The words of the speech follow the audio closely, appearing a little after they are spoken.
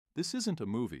This isn't a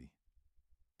movie.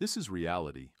 This is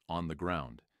reality on the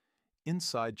ground,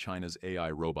 inside China's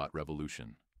AI robot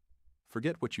revolution.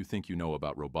 Forget what you think you know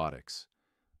about robotics.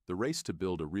 The race to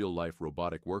build a real-life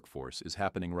robotic workforce is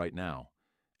happening right now,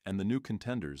 and the new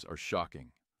contenders are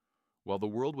shocking. While the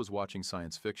world was watching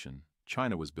science fiction,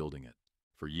 China was building it.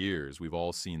 For years, we've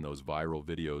all seen those viral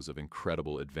videos of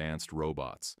incredible advanced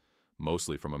robots,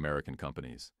 mostly from American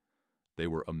companies. They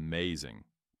were amazing,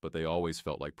 but they always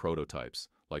felt like prototypes,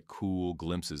 like cool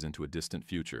glimpses into a distant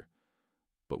future.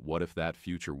 But what if that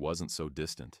future wasn't so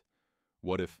distant?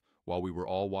 What if, while we were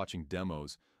all watching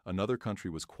demos, another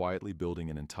country was quietly building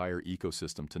an entire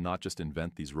ecosystem to not just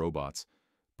invent these robots,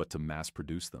 but to mass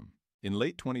produce them? In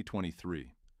late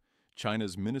 2023,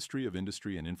 China's Ministry of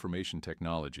Industry and Information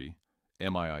Technology,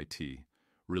 MIIT,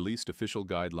 released official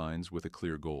guidelines with a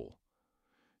clear goal: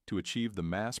 to achieve the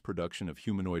mass production of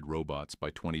humanoid robots by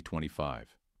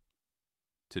 2025.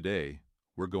 Today,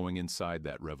 we're going inside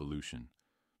that revolution,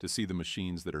 to see the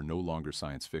machines that are no longer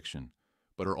science fiction,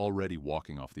 but are already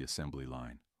walking off the assembly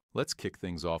line. Let's kick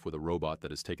things off with a robot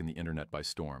that has taken the internet by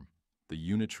storm, the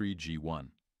Unitree G1.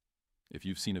 If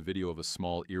you've seen a video of a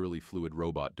small, eerily fluid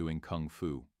robot doing kung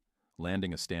fu,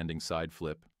 landing a standing side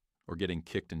flip, or getting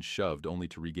kicked and shoved only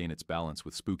to regain its balance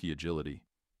with spooky agility,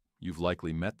 you've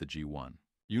likely met the G1.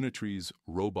 Unitree's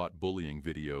robot bullying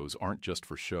videos aren't just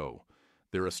for show.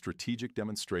 They're a strategic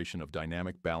demonstration of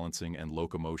dynamic balancing and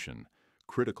locomotion,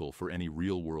 critical for any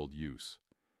real-world use.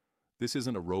 This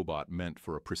isn't a robot meant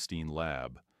for a pristine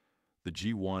lab. The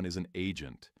G1 is an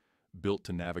agent, built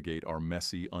to navigate our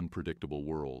messy, unpredictable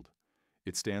world.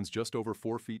 It stands just over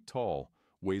 4 feet tall,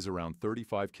 weighs around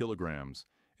 35 kilograms,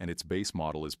 and its base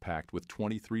model is packed with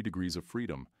 23 degrees of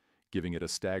freedom, giving it a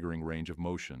staggering range of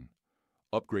motion.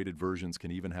 Upgraded versions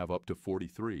can even have up to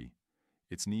 43.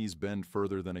 Its knees bend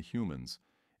further than a human's,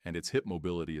 and its hip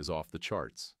mobility is off the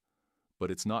charts. But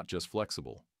it's not just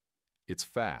flexible. It's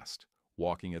fast,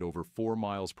 walking at over 4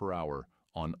 miles per hour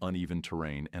on uneven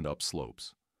terrain and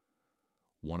upslopes.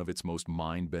 One of its most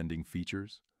mind-bending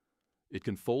features? It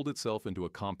can fold itself into a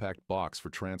compact box for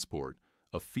transport,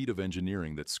 a feat of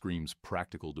engineering that screams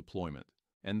practical deployment.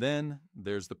 And then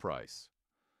there's the price.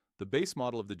 The base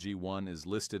model of the G1 is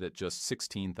listed at just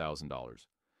 $16,000.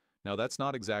 Now that's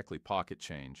not exactly pocket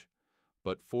change,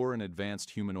 but for an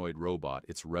advanced humanoid robot,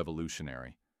 it's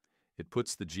revolutionary. It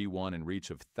puts the G1 in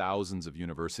reach of thousands of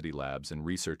university labs and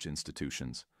research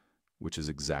institutions, which is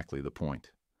exactly the point.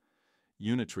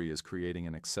 Unitree is creating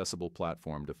an accessible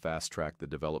platform to fast-track the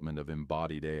development of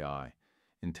embodied AI,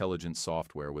 intelligent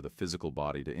software with a physical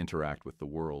body to interact with the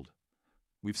world.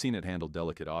 We've seen it handle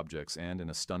delicate objects and, in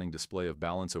a stunning display of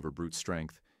balance over brute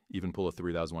strength, even pull a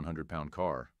 3,100-pound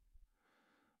car.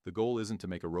 The goal isn't to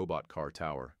make a robot car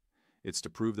tower. It's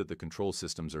to prove that the control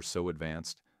systems are so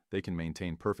advanced they can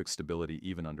maintain perfect stability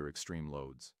even under extreme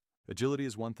loads. Agility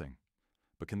is one thing,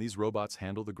 but can these robots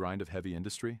handle the grind of heavy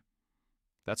industry?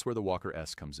 That's where the Walker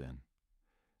S comes in.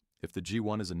 If the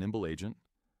G1 is a nimble agent,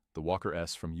 the Walker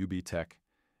S from UB Tech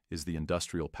is the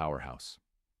industrial powerhouse.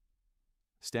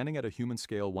 Standing at a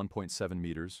human-scale 1.7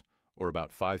 meters, or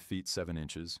about 5 feet 7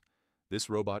 inches,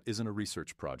 this robot isn't a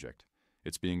research project.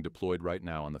 It's being deployed right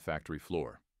now on the factory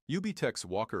floor. UB Tech's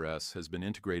Walker S has been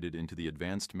integrated into the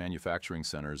advanced manufacturing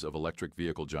centers of electric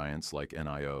vehicle giants like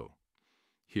NIO.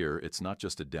 Here, it's not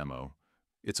just a demo,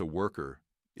 it's a worker.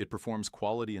 It performs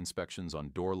quality inspections on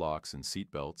door locks and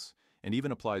seat belts, and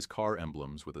even applies car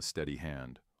emblems with a steady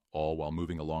hand, all while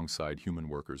moving alongside human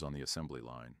workers on the assembly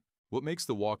line. What makes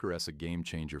the Walker S a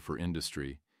game-changer for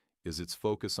industry is its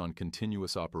focus on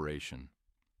continuous operation.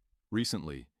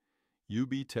 Recently,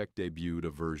 UB Tech debuted a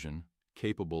version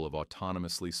capable of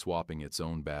autonomously swapping its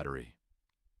own battery.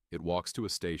 It walks to a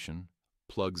station,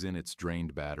 plugs in its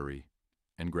drained battery,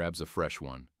 and grabs a fresh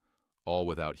one, all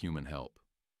without human help.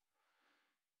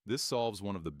 This solves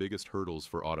one of the biggest hurdles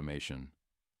for automation: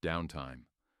 downtime.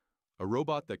 A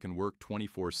robot that can work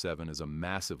 24/7 is a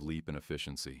massive leap in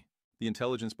efficiency. The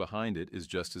intelligence behind it is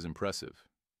just as impressive.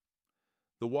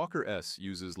 The Walker S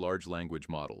uses large language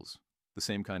models, the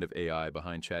same kind of AI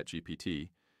behind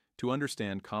ChatGPT, to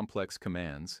understand complex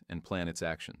commands and plan its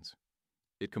actions.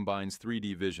 It combines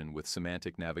 3D vision with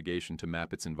semantic navigation to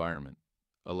map its environment,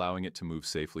 allowing it to move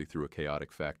safely through a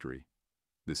chaotic factory.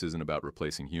 This isn't about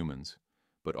replacing humans,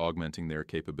 but augmenting their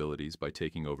capabilities by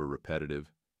taking over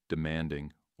repetitive,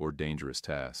 demanding, or dangerous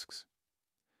tasks.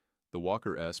 The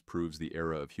Walker S proves the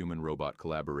era of human-robot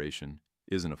collaboration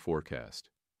isn't a forecast,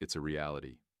 it's a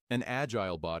reality. An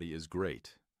agile body is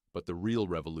great, but the real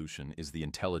revolution is the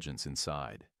intelligence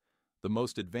inside. The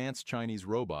most advanced Chinese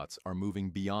robots are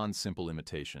moving beyond simple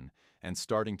imitation and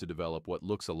starting to develop what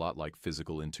looks a lot like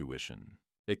physical intuition.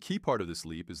 A key part of this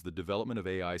leap is the development of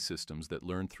AI systems that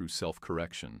learn through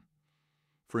self-correction.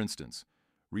 For instance,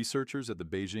 researchers at the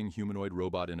Beijing Humanoid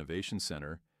Robot Innovation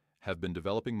Center have been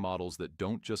developing models that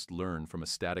don't just learn from a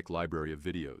static library of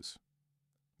videos.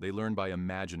 They learn by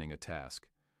imagining a task,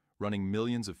 running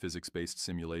millions of physics-based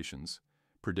simulations,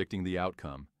 predicting the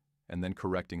outcome, and then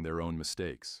correcting their own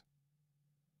mistakes.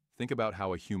 Think about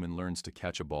how a human learns to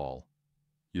catch a ball.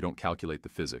 You don't calculate the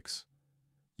physics.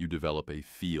 You develop a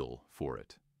feel for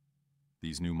it.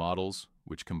 These new models,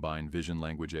 which combine vision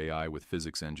language AI with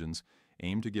physics engines,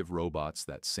 aim to give robots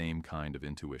that same kind of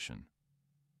intuition.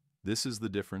 This is the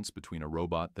difference between a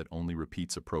robot that only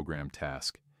repeats a programmed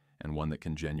task and one that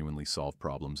can genuinely solve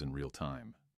problems in real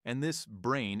time. And this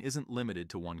brain isn't limited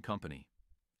to one company.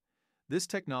 This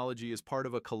technology is part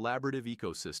of a collaborative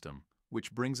ecosystem,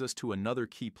 which brings us to another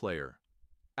key player,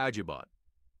 Agibot.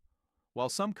 While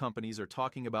some companies are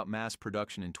talking about mass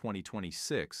production in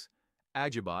 2026,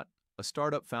 Agibot, a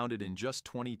startup founded in just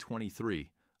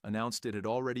 2023, announced it had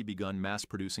already begun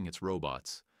mass-producing its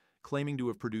robots, claiming to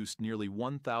have produced nearly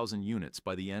 1,000 units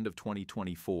by the end of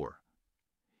 2024.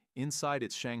 Inside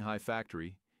its Shanghai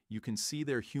factory, you can see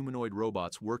their humanoid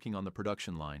robots working on the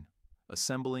production line,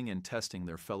 assembling and testing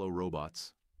their fellow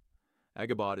robots.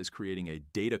 Agibot is creating a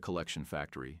data collection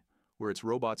factory, where its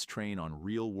robots train on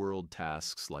real-world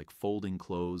tasks like folding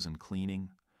clothes and cleaning,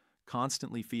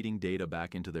 constantly feeding data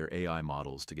back into their AI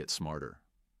models to get smarter.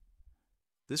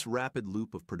 This rapid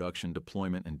loop of production,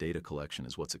 deployment, and data collection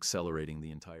is what's accelerating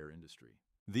the entire industry.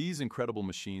 These incredible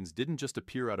machines didn't just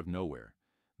appear out of nowhere.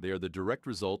 They are the direct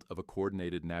result of a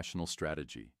coordinated national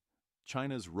strategy.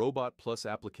 China's Robot Plus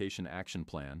Application Action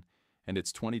Plan and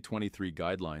its 2023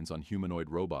 guidelines on humanoid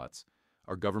robots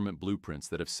are government blueprints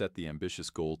that have set the ambitious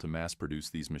goal to mass-produce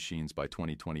these machines by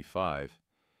 2025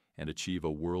 and achieve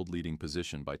a world-leading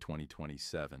position by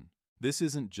 2027. This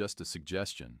isn't just a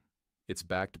suggestion. It's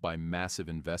backed by massive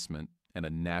investment and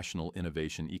a national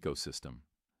innovation ecosystem.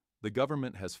 The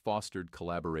government has fostered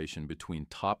collaboration between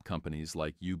top companies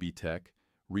like UB Tech,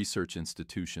 research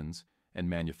institutions, and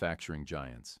manufacturing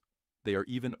giants. They are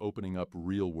even opening up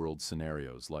real-world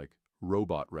scenarios like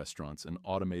robot restaurants and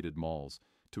automated malls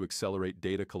to accelerate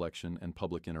data collection and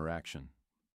public interaction.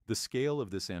 The scale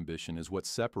of this ambition is what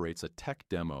separates a tech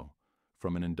demo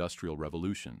from an industrial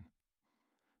revolution.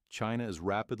 China is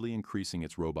rapidly increasing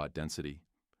its robot density,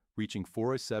 reaching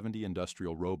 470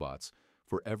 industrial robots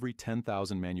for every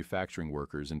 10,000 manufacturing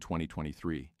workers in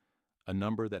 2023, a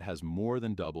number that has more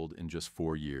than doubled in just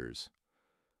 4 years.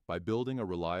 By building a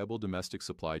reliable domestic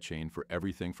supply chain for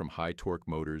everything from high-torque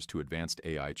motors to advanced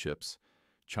AI chips,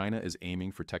 China is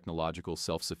aiming for technological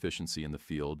self-sufficiency in the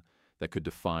field that could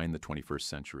define the 21st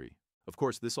century. Of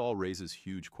course, this all raises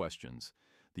huge questions.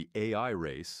 The AI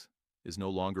race is no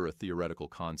longer a theoretical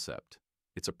concept.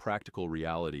 It's a practical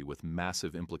reality with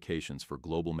massive implications for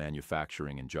global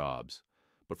manufacturing and jobs.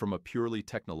 But from a purely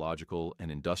technological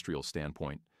and industrial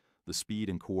standpoint, the speed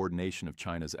and coordination of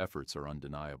China's efforts are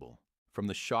undeniable. From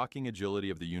the shocking agility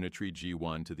of the Unitree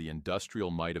G1 to the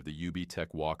industrial might of the UB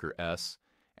Tech Walker S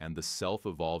and the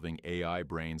self-evolving AI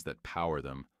brains that power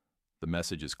them, the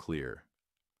message is clear.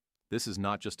 This is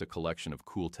not just a collection of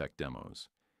cool tech demos.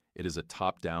 It is a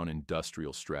top-down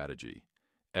industrial strategy,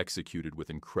 executed with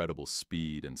incredible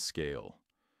speed and scale.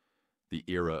 The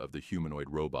era of the humanoid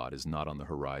robot is not on the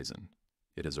horizon.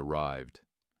 It has arrived,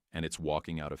 and it's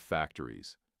walking out of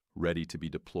factories, ready to be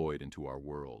deployed into our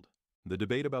world. The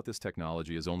debate about this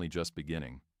technology is only just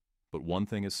beginning, but one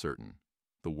thing is certain: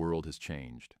 the world has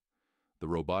changed. The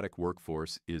robotic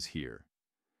workforce is here.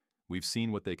 We've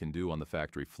seen what they can do on the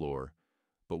factory floor,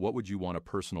 but what would you want a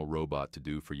personal robot to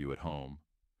do for you at home?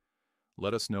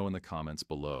 Let us know in the comments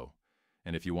below.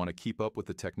 And if you want to keep up with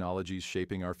the technologies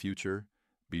shaping our future,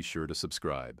 be sure to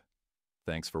subscribe.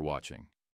 Thanks for watching.